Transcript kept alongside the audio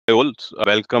all.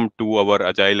 Welcome to our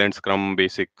Agile and Scrum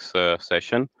Basics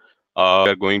session. We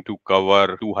are going to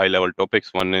cover two high-level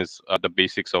topics. One is the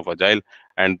basics of Agile,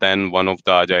 and then one of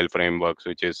the Agile frameworks,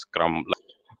 which is Scrum.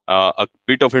 A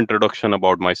bit of introduction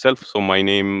about myself. So my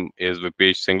name is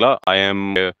Vipesh Singla. I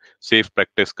am a Safe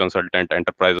Practice Consultant,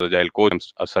 Enterprise Agile Coach. I'm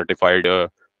a certified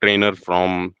trainer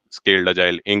from Scaled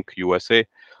Agile Inc. USA.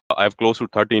 I have close to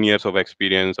 13 years of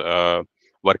experience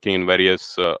working in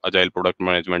various Agile product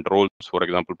management roles. For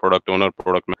example, product owner,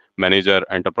 product manager,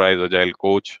 Enterprise Agile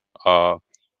Coach,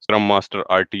 Scrum Master,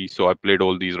 RT. So I played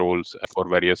all these roles for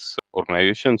various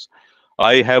organizations.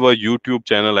 I have a YouTube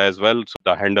channel as well. So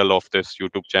the handle of this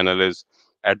YouTube channel is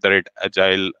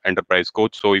 @Agile Enterprise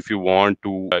Coach. So if you want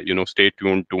to, stay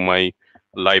tuned to my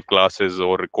live classes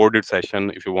or recorded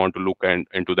session, if you want to look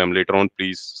into them later on,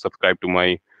 please subscribe to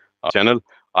my channel.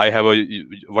 I have a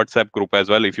WhatsApp group as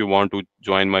well. If you want to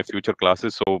join my future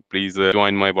classes, so please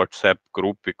join my WhatsApp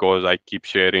group because I keep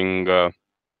sharing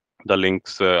the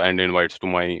links and invites to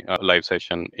my live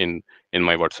session in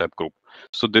my WhatsApp group.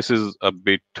 So this is a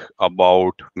bit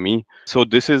about me. So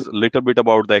this is a little bit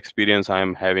about the experience I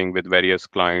am having with various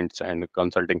clients and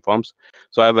consulting firms.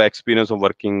 So I have experience of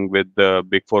working with the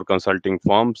big four consulting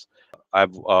firms.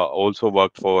 I've also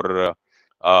worked for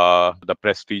the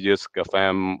prestigious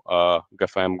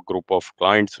GAFAM group of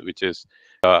clients, which is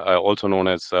also known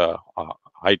as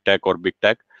high tech or big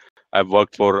tech. I've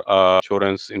worked for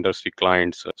insurance industry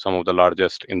clients, some of the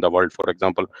largest in the world. For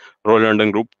example, Royal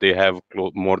London Group, they have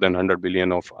more than 100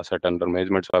 billion of asset under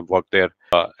management. So I've worked there,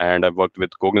 and I've worked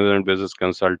with Cognizant Business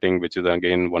Consulting, which is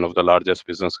again one of the largest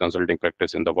business consulting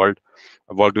practice in the world.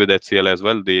 I've worked with HCL as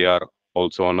well. They are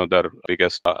also another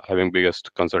biggest, having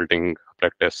biggest consulting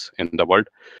practice in the world.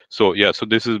 So yeah, so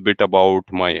this is a bit about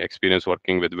my experience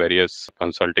working with various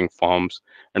consulting firms,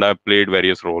 and I've played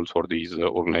various roles for these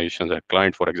organizations at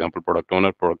client, for example, product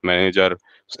owner, product manager,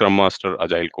 scrum master,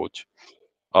 agile coach.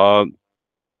 Uh,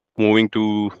 Moving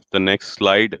to the next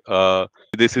slide.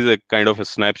 This is a kind of a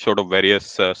snapshot of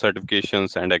various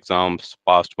certifications and exams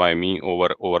passed by me over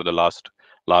the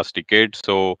last decade.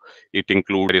 So it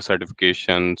includes various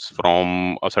certifications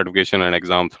from a certification and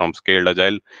exams from Scaled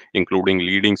Agile, including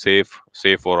leading Safe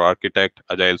for Architect,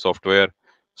 Agile Software,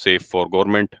 Safe for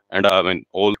Government, and I mean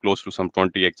all close to some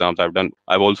 20 exams I've done.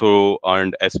 I've also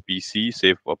earned SPC,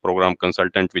 Safe Program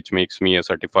Consultant, which makes me a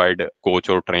certified coach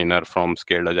or trainer from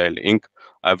Scaled Agile Inc.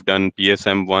 I've done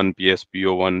PSM1,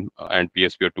 PSPO1, and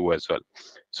PSPO2 as well.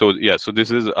 So yeah, so this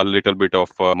is a little bit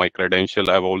of my credential.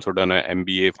 I've also done an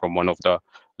MBA from one of the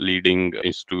leading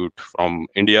institute from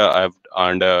India. I've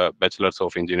earned a bachelor's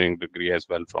of engineering degree as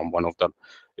well from one of the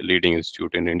leading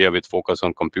institute in India with focus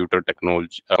on computer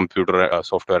technology, computer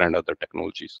software and other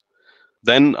technologies.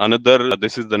 Then another,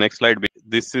 this is the next slide.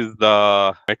 This is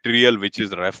the material which is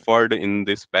referred in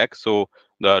this pack. So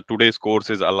the today's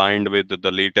course is aligned with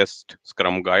the latest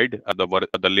Scrum guide.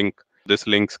 The link, this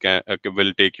links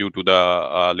will take you to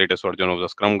the latest version of the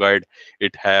Scrum guide.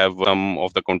 It have some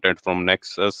of the content from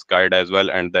Nexus guide as well,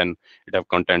 and then it have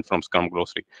content from Scrum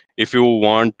glossary. If you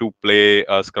want to play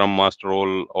a Scrum master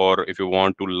role, or if you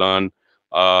want to learn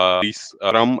these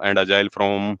Scrum and Agile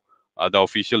from the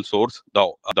official source.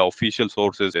 The official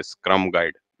source is a Scrum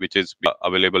guide, which is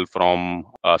available from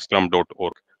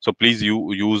scrum.org. So please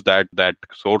use that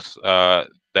source.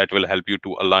 That will help you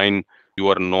to align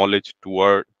your knowledge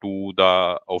to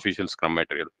the official Scrum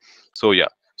material. So yeah.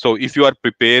 So if you are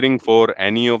preparing for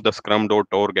any of the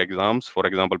scrum.org exams, for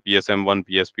example, PSM1,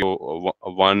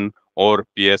 PSPO1, or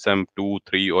PSM2,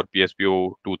 3, or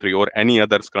PSPO2, 3, or any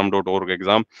other scrum.org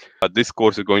exam, this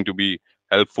course is going to be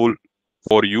helpful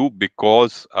for you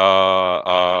because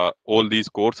all these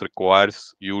course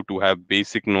requires you to have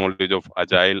basic knowledge of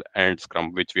agile and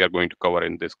scrum, which we are going to cover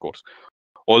in this course.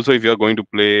 Also, if you are going to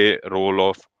play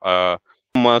role of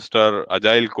master,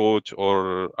 agile coach,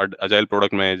 or agile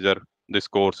product manager, this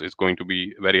course is going to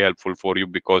be very helpful for you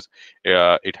because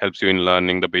it helps you in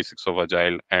learning the basics of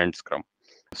agile and scrum.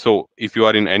 So if you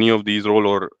are in any of these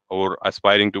role, or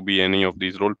aspiring to be any of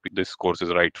these role, this course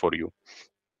is right for you.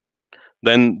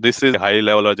 Then this is a high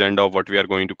level agenda of what we are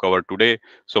going to cover today.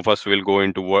 So first we'll go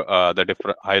into the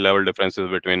different high level differences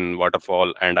between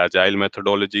waterfall and agile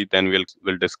methodology. Then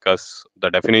we'll discuss the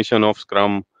definition of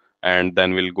Scrum, and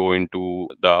then we'll go into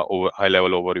the high level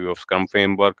overview of Scrum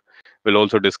framework. We'll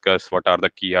also discuss what are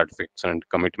the key artifacts and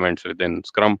commitments within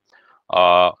Scrum.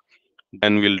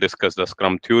 Then we'll discuss the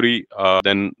Scrum theory.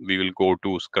 Then we will go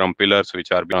to Scrum pillars,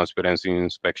 which are transparency,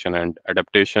 inspection, and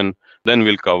adaptation. Then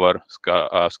we'll cover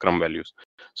Scrum values.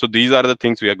 So these are the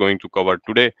things we are going to cover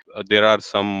today. There are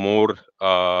some more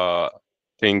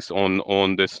things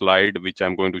on this slide, which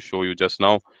I'm going to show you just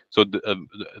now. So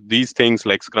these things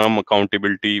like Scrum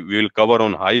accountability we will cover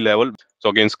on high level. So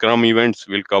again, Scrum events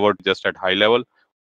we'll cover just at high level.